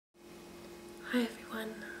Hi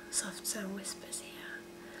everyone, Soft Sound Whispers here.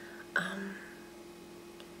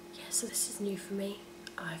 Yeah, so this is new for me.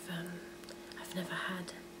 I've never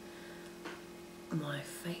had my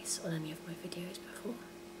face on any of my videos before.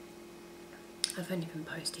 I've only been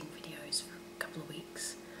posting videos for a couple of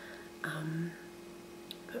weeks,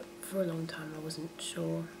 but for a long time I wasn't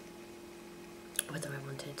sure whether I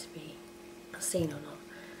wanted to be seen or not,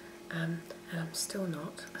 and I'm still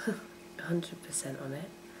not 100% on it.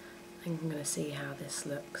 I think I'm going to see how this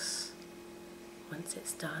looks once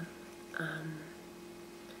it's done.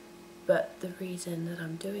 But the reason that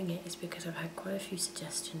I'm doing it is because I've had quite a few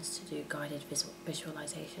suggestions to do guided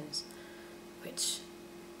visualizations, which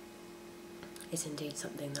is indeed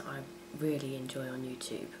something that I really enjoy on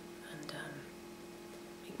YouTube. And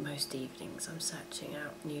I think most evenings I'm searching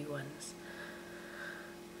out new ones.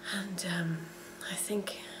 And I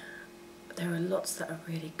think there are lots that are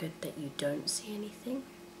really good that you don't see anything.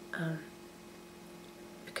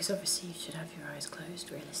 Because obviously you should have your eyes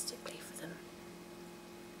closed realistically for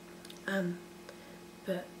them.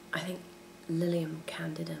 But I think Lilium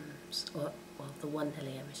candidums, or well, the one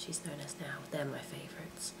Lilium as she's known as now, they're my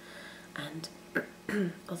favourites. And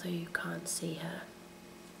although you can't see her,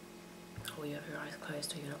 or you have your eyes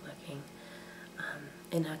closed or you're not looking,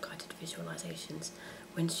 in her guided visualizations,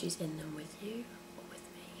 when she's in them with you or with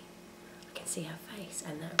me, I can see her face,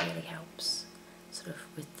 and that really helps sort of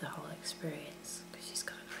with the whole experience, because she's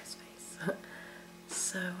got a nice face.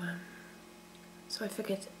 So I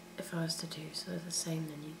figured if I was to do sort of the same,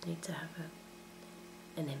 then you'd need to have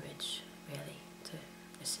an image really to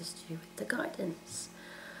assist you with the guidance.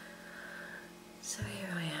 So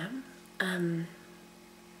here I am.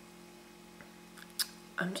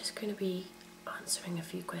 I'm just going to be answering a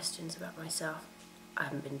few questions about myself. I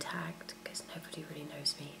haven't been tagged because nobody really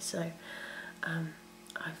knows me, so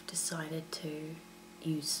I've decided to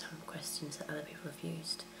use some questions that other people have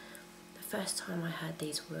used. The first time I had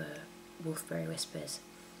these were Wolfberry Whispers,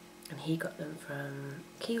 and he got them from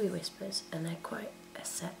Kiwi Whispers, and they're quite a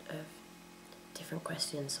set of different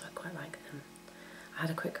questions, so I quite like them. I had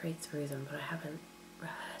a quick read through them, but I haven't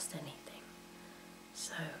rehearsed anything,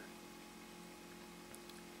 so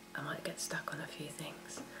I might get stuck on a few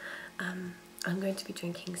things. I'm going to be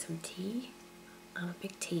drinking some tea. I'm a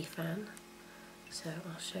big tea fan, so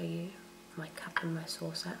I'll show you my cup and my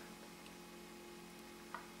saucer.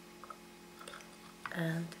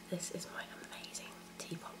 And this is my amazing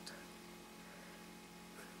teapot,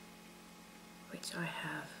 which I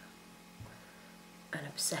have an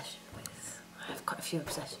obsession with. I have quite a few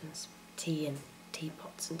obsessions. Tea and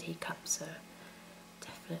teapots and teacups are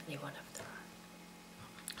definitely one of them.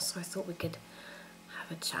 So I thought we could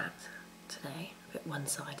have a chat today, a bit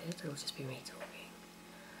one-sided, it'll just be me talking,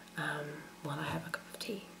 while I have a cup of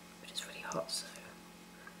tea, which is really hot, so.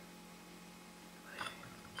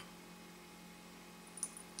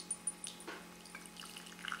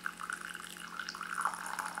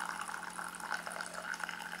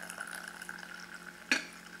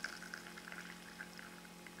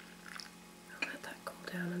 I'll let that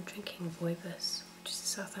cool down. I'm drinking rooibos, which is a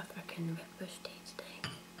South African red bush tea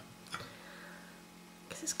today,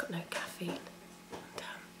 because it's got no caffeine. And,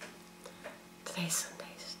 today's Sunday,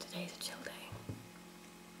 so today's a chill day.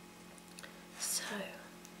 So,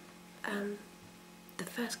 the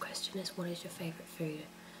first question is, what is your favourite food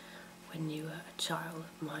when you were a child?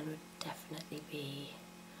 Mine would definitely be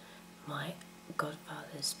my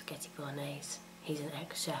godfather's spaghetti bolognese. He's an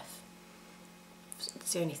ex-chef.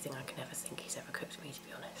 It's the only thing I can ever think he's ever cooked me, to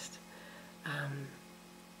be honest.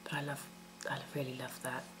 But I really love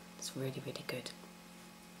that. It's really, really good.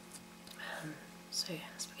 So yeah,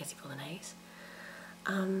 spaghetti bolognese.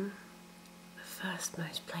 The first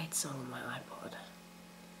most played song on my iPod,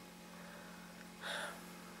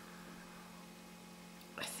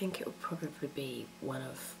 I think it would probably be one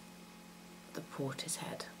of the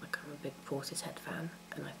Portishead. Like, I'm a big Portishead fan,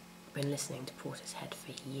 and I've been listening to Portishead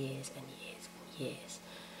for years and years and years.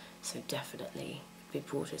 So definitely be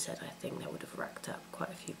Portishead. I think that would have racked up quite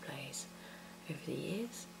a few plays over the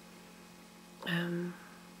years.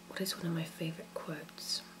 What is one of my favourite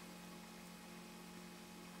quotes?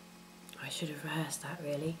 I should have rehearsed that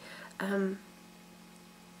really. I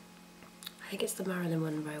think it's the Marilyn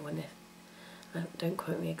Monroe one. Don't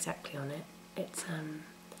quote me exactly on it. It's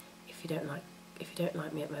if you don't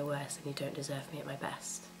like me at my worst, then you don't deserve me at my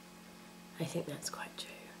best. I think that's quite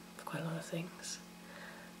true for quite a lot of things.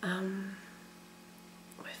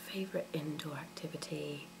 My favourite indoor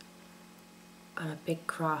activity, I'm a big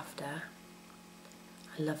crafter.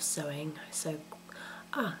 I love sewing.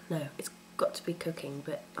 No, it's got to be cooking,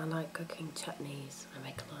 but I like cooking chutneys. I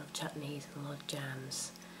make a lot of chutneys and a lot of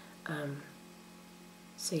jams.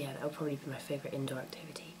 So yeah, that'll probably be my favourite indoor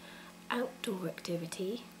activity. Outdoor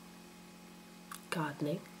activity,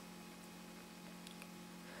 gardening.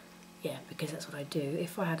 Yeah, because that's what I do.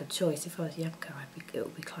 If I had a choice, if I was younger, it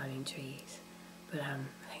would be climbing trees. But I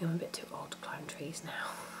think I'm a bit too old to climb trees now.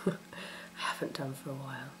 I haven't done for a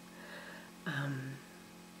while.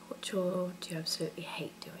 What chore do you absolutely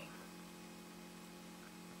hate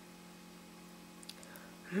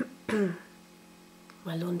doing?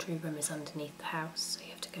 My laundry room is underneath the house, so you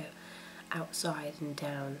have to go outside and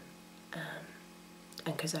down.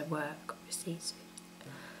 And because I work, obviously, so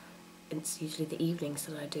it's usually the evenings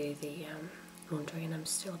that I do the laundry, and I'm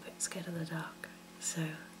still a bit scared of the dark. So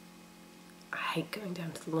I hate going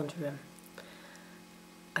down to the laundry room.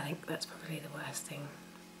 I think that's probably the worst thing.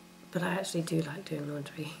 But I actually do like doing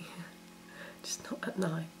laundry, just not at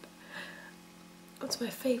night. What's my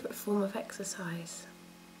favourite form of exercise?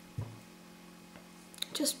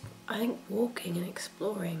 Just, I think, walking and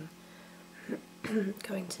exploring,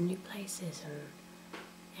 going to new places and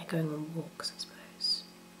yeah, going on walks, I suppose.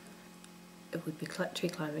 It would be tree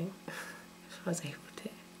climbing, if I was able to.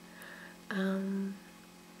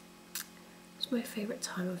 What's my favourite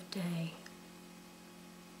time of day?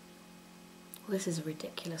 Well, this is a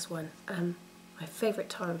ridiculous one. My favourite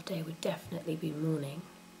time of day would definitely be morning,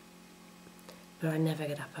 but I never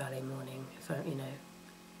get up early morning, if I,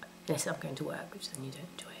 unless I'm going to work, which then you don't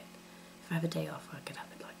enjoy it. If I have a day off, I get up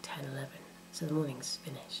at like 10, 11, so the morning's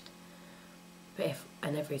finished. But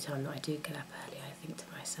every time that I do get up early, I think to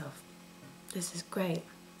myself, this is great.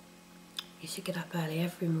 You should get up early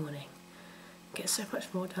every morning. Get so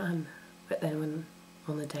much more done. But then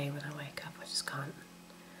on the day when I wake up, I just can't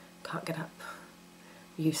get up.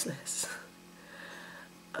 Useless.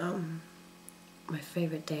 My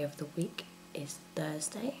favourite day of the week is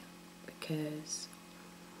Thursday, because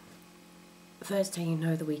Thursday you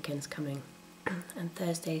know the weekend's coming, and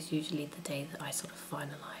Thursday is usually the day that I sort of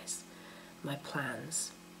finalise my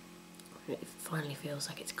plans. It finally feels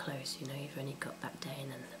like it's close, you've only got that day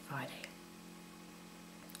and then the Friday.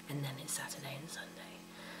 And then it's Saturday and Sunday.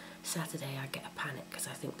 Saturday I get a panic because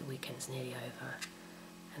I think the weekend's nearly over.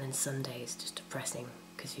 And then Sunday is just depressing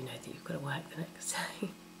because you know that you've got to work the next day.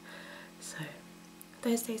 So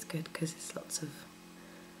Thursday's good because there's lots of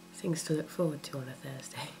things to look forward to on a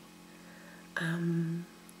Thursday.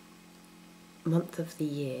 Month of the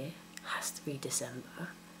year has to be December.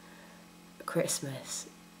 Christmas,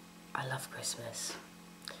 I love Christmas.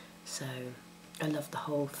 So I love the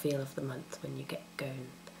whole feel of the month when you get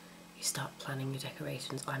going. You start planning your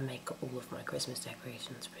decorations. I make all of my Christmas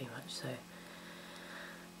decorations pretty much, so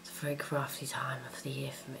it's a very crafty time of the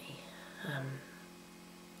year for me.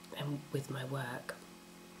 And with my work,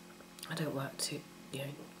 I don't work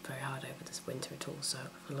very hard over this winter at all, so I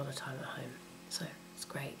have a lot of time at home, so it's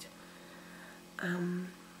great.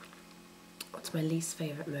 What's my least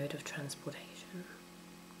favourite mode of transportation?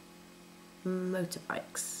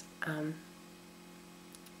 Motorbikes.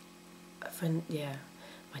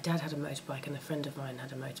 My dad had a motorbike and a friend of mine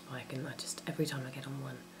had a motorbike, and every time I get on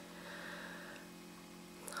one,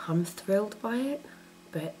 I'm thrilled by it,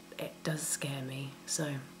 but it does scare me,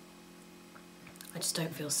 so I just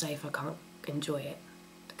don't feel safe. I can't enjoy it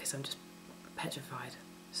because I'm just petrified.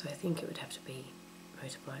 So I think it would have to be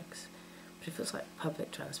motorbikes. But if it's like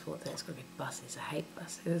public transport, then it's got to be buses. I hate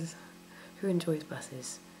buses. Who enjoys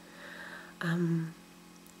buses?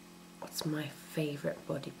 What's my favourite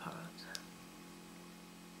body part?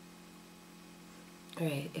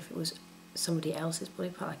 Okay, if it was somebody else's body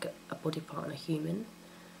part, like a body part on a human,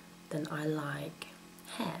 then I like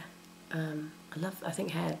hair. I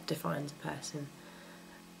think hair defines a person,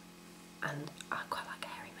 and I quite like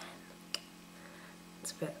hairy men.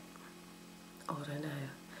 It's a bit odd, I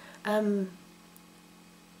know.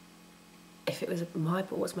 If it was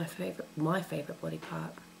what's my favourite body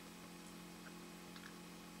part?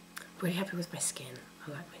 I'm really happy with my skin.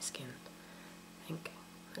 I like my skin. I think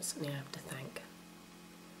that's something I have to thank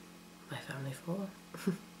my family for.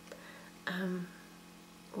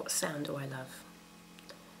 What sound do I love?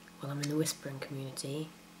 Well, I'm in the whispering community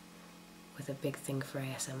with a big thing for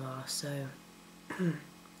ASMR, so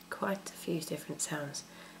quite a few different sounds.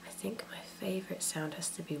 I think my favourite sound has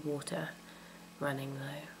to be water running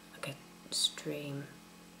though, like a stream.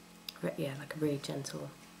 Yeah, like a really gentle.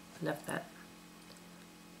 I love that.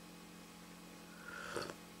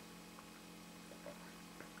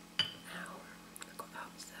 Ow, I got that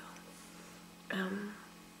still.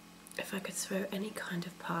 If I could throw any kind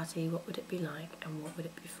of party, what would it be like and what would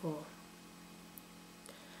it be for?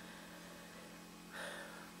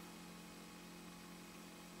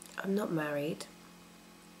 I'm not married,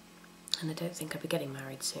 and I don't think I'll be getting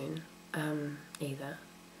married soon either,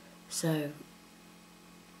 So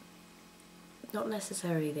not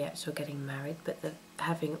necessarily the actual getting married, but the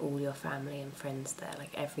having all your family and friends there, like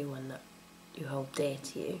everyone that you hold dear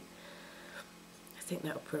to you. I think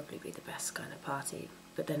that would probably be the best kind of party,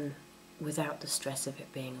 but then without the stress of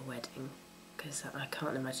it being a wedding, because I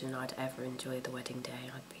can't imagine I'd ever enjoy the wedding day.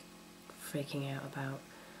 I'd be freaking out about,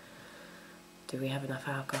 do we have enough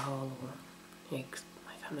alcohol, or, you know, 'cause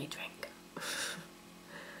my family drink.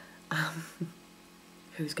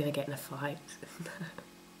 Who's going to get in a fight?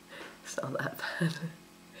 It's not that bad.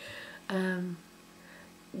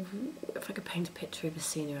 If I could paint a picture of a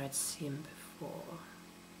senior I'd seen before.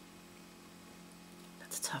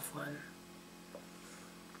 That's a tough one.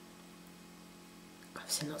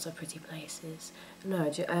 I've seen lots of pretty places. No,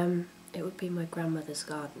 it would be my grandmother's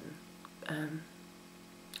garden.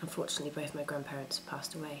 Unfortunately, both my grandparents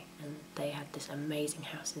passed away, and they had this amazing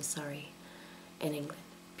house in Surrey, in England.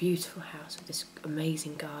 Beautiful house with this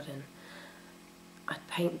amazing garden. I'd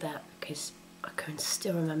paint that because I can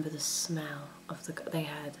still remember the smell of they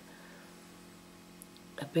had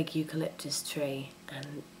a big eucalyptus tree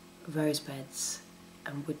and rose beds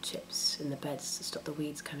and wood chips in the beds to stop the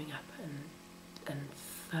weeds coming up, and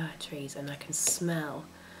fir trees, and I can smell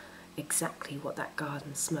exactly what that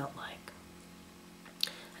garden smelled like.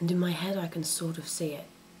 And in my head I can sort of see it,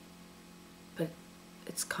 but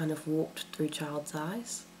it's kind of warped through child's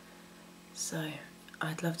eyes. So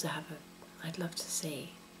I'd love to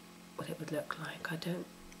see what it would look like. I don't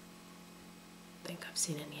think I've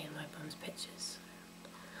seen any in my mum's pictures.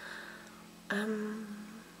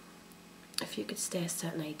 If you could stay a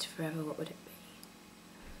certain age forever, what would it be?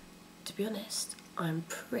 To be honest, I'm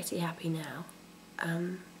pretty happy now.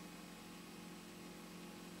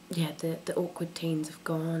 Yeah, the awkward teens have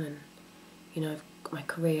gone, and you know, I've got my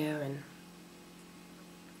career, and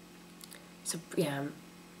so yeah, I'm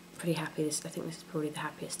pretty happy. I think this is probably the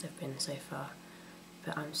happiest I've been so far,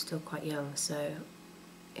 but I'm still quite young, so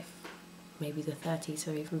if maybe the 30s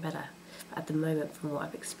are even better. But at the moment, from what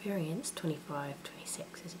I've experienced, 25,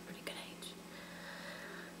 26 is a pretty good age.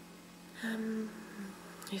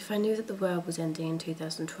 If I knew that the world was ending in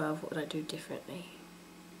 2012, what would I do differently?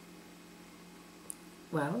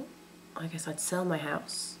 Well, I guess I'd sell my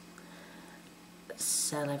house,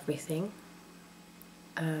 sell everything,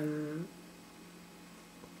 and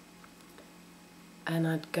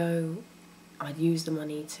I'd use the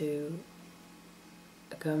money to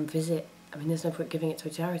go and visit. I mean, there's no point giving it to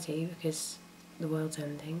a charity because the world's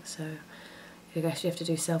ending, so I guess you have to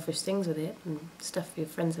do selfish things with it and stuff for your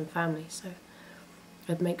friends and family, so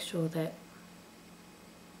I'd make sure that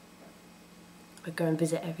I'd go and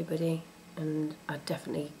visit everybody, and I'd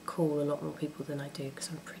definitely call a lot more people than I do because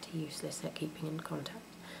I'm pretty useless at keeping in contact.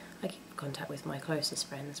 I keep in contact with my closest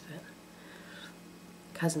friends, but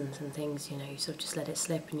cousins and things, you know, you sort of just let it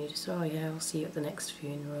slip, and you just, oh yeah, I'll see you at the next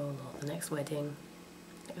funeral or the next wedding,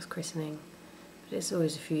 next christening, but it's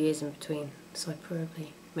always a few years in between, so I'd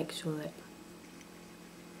probably make sure that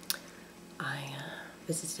I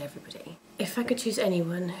visited everybody. If I could choose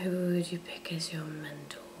anyone, who would you pick as your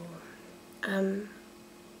mentor?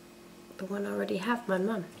 The one I already have, my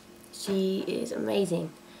mum. She is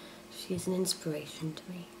amazing. She is an inspiration to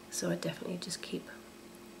me, so I definitely just keep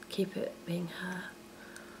it being her.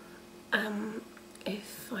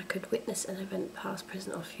 If I could witness an event, past,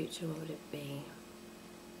 present or future, what would it be?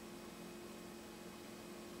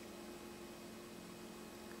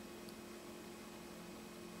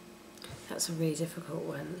 That's a really difficult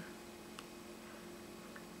one.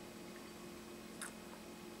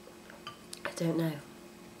 I don't know.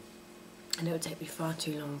 And it would take me far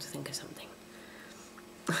too long to think of something.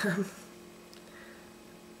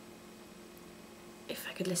 If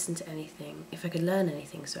I could listen to anything, if I could learn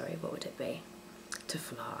anything, sorry, what would it be? To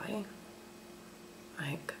fly.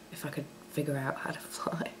 Like, if I could figure out how to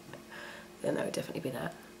fly, then that would definitely be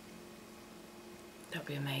that. That would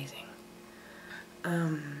be amazing.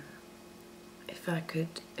 If I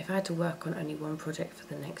had to work on only one project for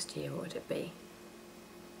the next year, what would it be?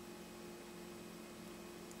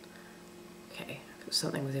 Okay, if it was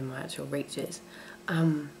something within my actual reaches.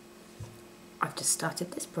 I've just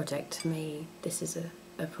started this project. To me, this is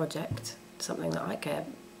a project, something that I care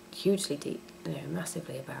hugely deep, you know,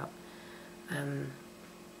 massively about.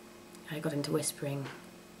 I got into whispering,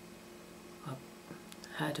 well,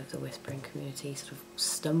 heard of the whispering community, sort of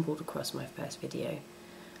stumbled across my first video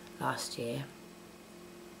last year,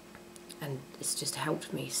 and it's just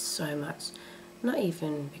helped me so much. Not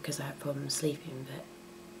even because I have problems sleeping, but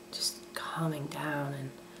just calming down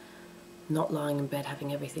and not lying in bed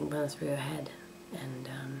having everything run through your head, and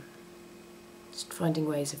just finding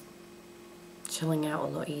ways of chilling out a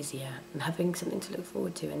lot easier and having something to look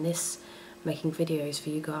forward to. And this, making videos for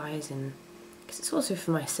you guys, and because it's also for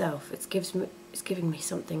myself, it's giving me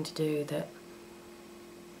something to do that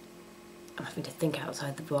I'm having to think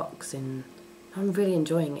outside the box, and I'm really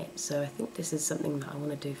enjoying it. So I think this is something that I want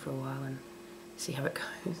to do for a while and see how it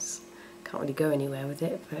goes. Can't really go anywhere with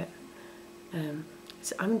it, but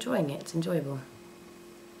I'm enjoying it. It's enjoyable.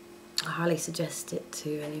 I highly suggest it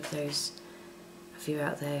to any of you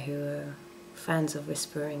out there who are fans of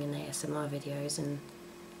whispering and ASMR videos and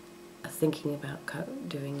are thinking about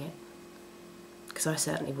doing it, because I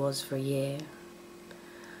certainly was for a year.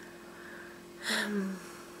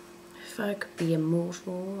 If I could be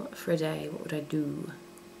immortal for a day, what would I do?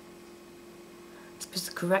 I suppose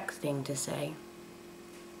the correct thing to say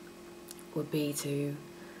would be to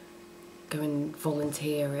go and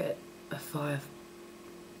volunteer at a fire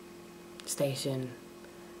station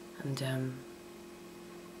and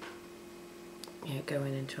you know, go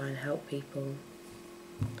in and try and help people.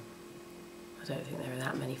 I don't think there are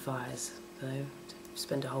that many fires though, to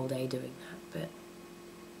spend a whole day doing that, but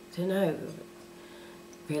I don't know.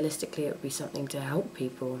 Realistically, it would be something to help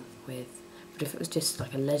people with. But if it was just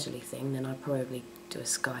like a leisurely thing, then I'd probably do a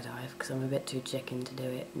skydive, because I'm a bit too chicken to do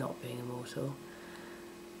it not being immortal.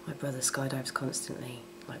 My brother skydives constantly,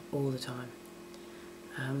 like all the time.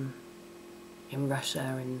 In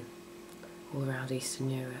Russia and all around Eastern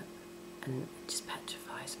Europe, and it just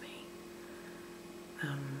petrifies me.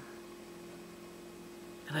 And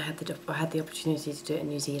I had the opportunity to do it in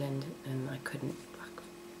New Zealand, and I couldn't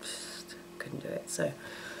do it. So I'll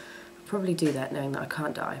probably do that knowing that I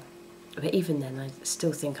can't die. But even then, I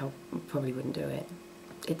still think I probably wouldn't do it.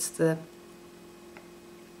 It's the...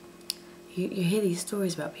 You hear these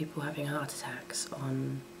stories about people having heart attacks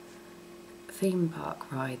on theme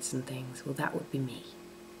park rides and things. Well, that would be me.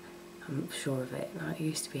 I'm sure of it. And I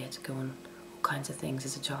used to be able to go on all kinds of things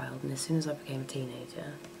as a child, and as soon as I became a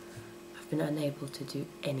teenager, I've been unable to do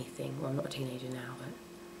anything. Well, I'm not a teenager now,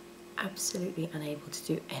 but absolutely unable to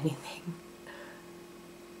do anything.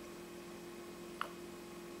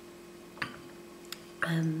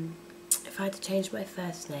 If I had to change my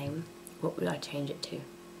first name, what would I change it to?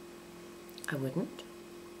 I wouldn't.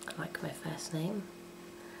 I like my first name.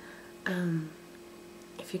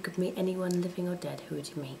 If you could meet anyone living or dead, who would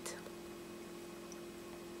you meet?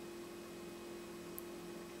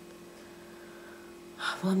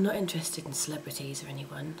 Well, I'm not interested in celebrities or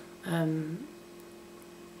anyone.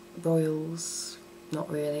 Royals, not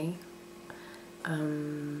really.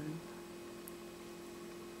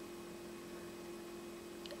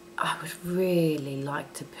 I would really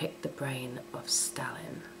like to pick the brain of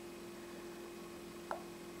Stalin.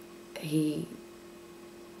 He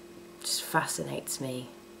just fascinates me.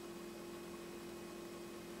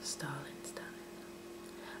 Stalin.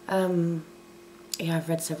 Yeah, I've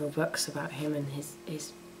read several books about him and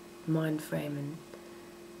his mind frame, and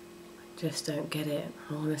I just don't get it.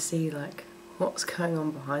 I want to see like what's going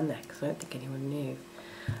on behind there, because I don't think anyone knew.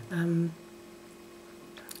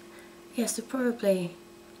 Yeah, so probably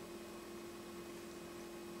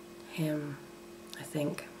him, I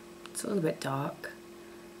think. It's a little bit dark.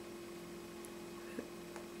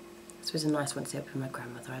 This was a nice one to see up with my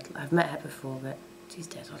grandmother. I've met her before, but she's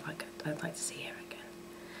dead. I'd like to see her again.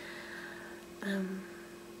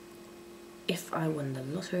 If I won the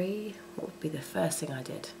lottery, what would be the first thing I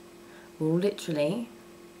did? Well, literally,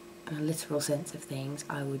 in a literal sense of things,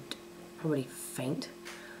 I would probably faint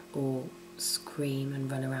or scream and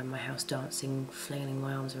run around my house dancing, flailing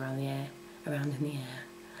my arms around in the air.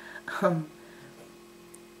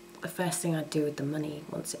 The first thing I'd do with the money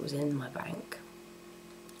once it was in my bank,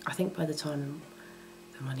 I think by the time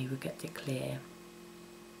the money would get to clear,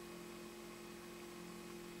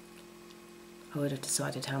 I would have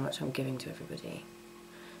decided how much I'm giving to everybody.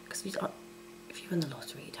 Because if you won the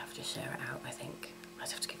lottery, you'd have to share it out, I think. I'd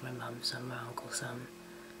have to give my mum some, my uncle some.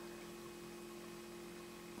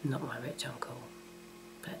 Not my rich uncle,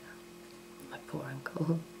 but my poor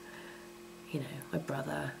uncle. You know, my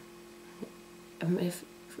brother. If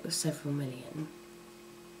it was several million,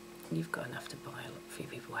 you've got enough to buy a few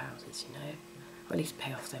people houses, you know, or at least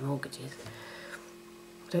pay off their mortgages.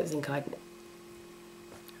 I don't think I'd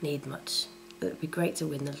need much. It would be great to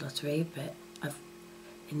win the lottery, but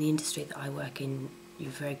in the industry that I work in, you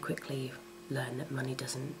very quickly learn that money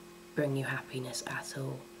doesn't bring you happiness at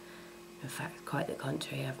all. In fact, quite the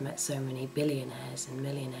contrary. I've met so many billionaires and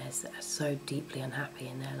millionaires that are so deeply unhappy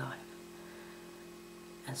in their life.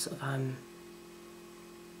 And sort of I'm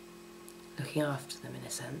looking after them in a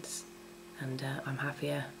sense, and I'm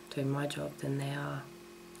happier doing my job than they are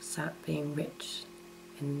sat being rich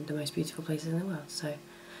in the most beautiful places in the world. So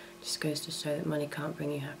Just goes to show that money can't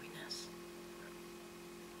bring you happiness.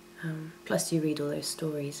 Plus you read all those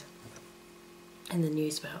stories in the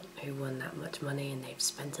news about who won that much money and they've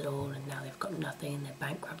spent it all and now they've got nothing and they're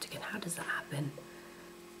bankrupt again. How does that happen?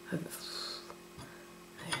 I'm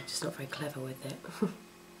just not very clever with it.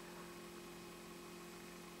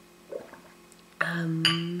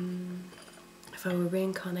 If I were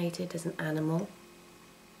reincarnated as an animal,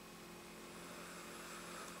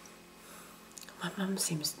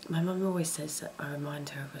 my mum always says that I remind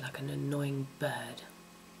her of like an annoying bird.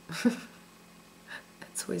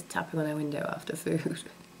 It's always tapping on our window after food.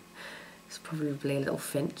 It's probably a little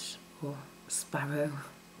finch or a sparrow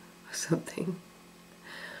or something.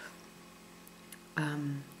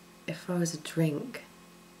 If I was a drink,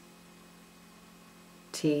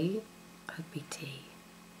 tea, I'd be tea.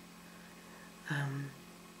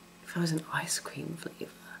 If I was an ice cream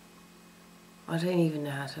flavour, I don't even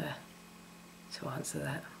know how to answer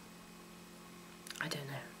that. I don't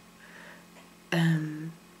know.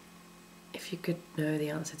 If you could know the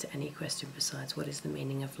answer to any question besides what is the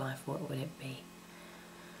meaning of life, what would it be?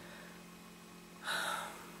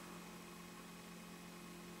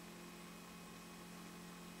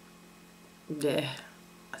 Yeah,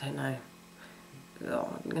 I don't know.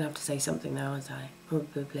 Oh, I'm going to have to say something now, aren't I?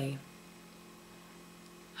 Probably,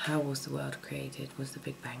 how was the world created? Was the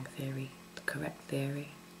Big Bang Theory the correct theory?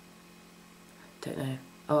 Don't know.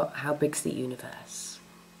 Or how big's the universe?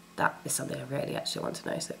 That is something I really actually want to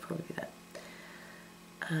know, so probably that.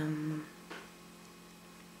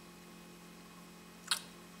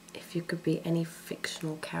 If you could be any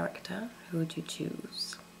fictional character, who would you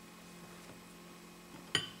choose?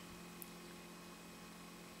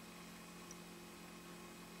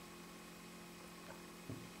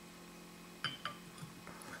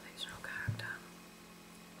 Fictional character.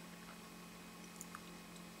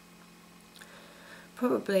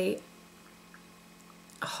 Probably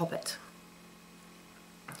a hobbit.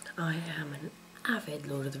 I am an avid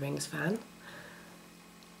Lord of the Rings fan.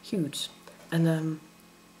 Huge. And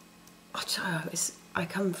I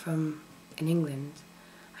come from, in England,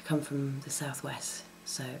 I come from the southwest,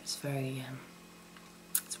 so it's very,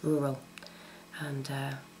 it's rural, and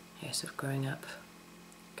yeah, sort of growing up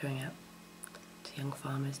to young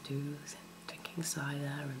farmers' do's and drinking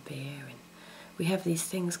cider and beer, and we have these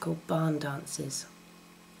things called barn dances,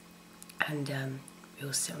 and we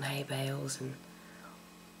all sit on hay bales and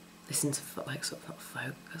listen to like sort of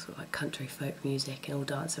like country folk music and all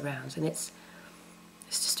dance around, and it's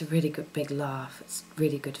just a really good big laugh. It's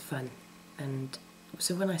really good fun, and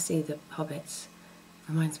so when I see the hobbits, it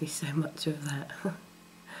reminds me so much of that.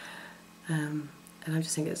 And I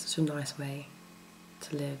just think it's such a nice way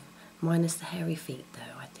to live. Minus the hairy feet,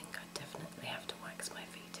 though. I think I'd definitely have to wax my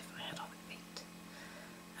feet if I had hobbit feet,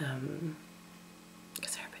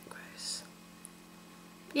 because they're a bit gross.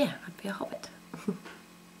 Yeah, I'd be a hobbit.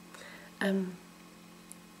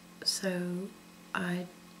 So I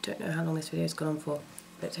don't know how long this video's gone on for,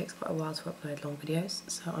 but it takes quite a while to upload long videos,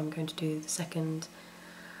 so I'm going to do the second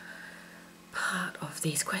part of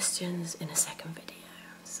these questions in a second video.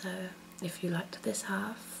 So if you liked this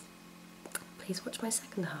half, please watch my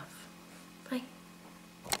second half. Bye.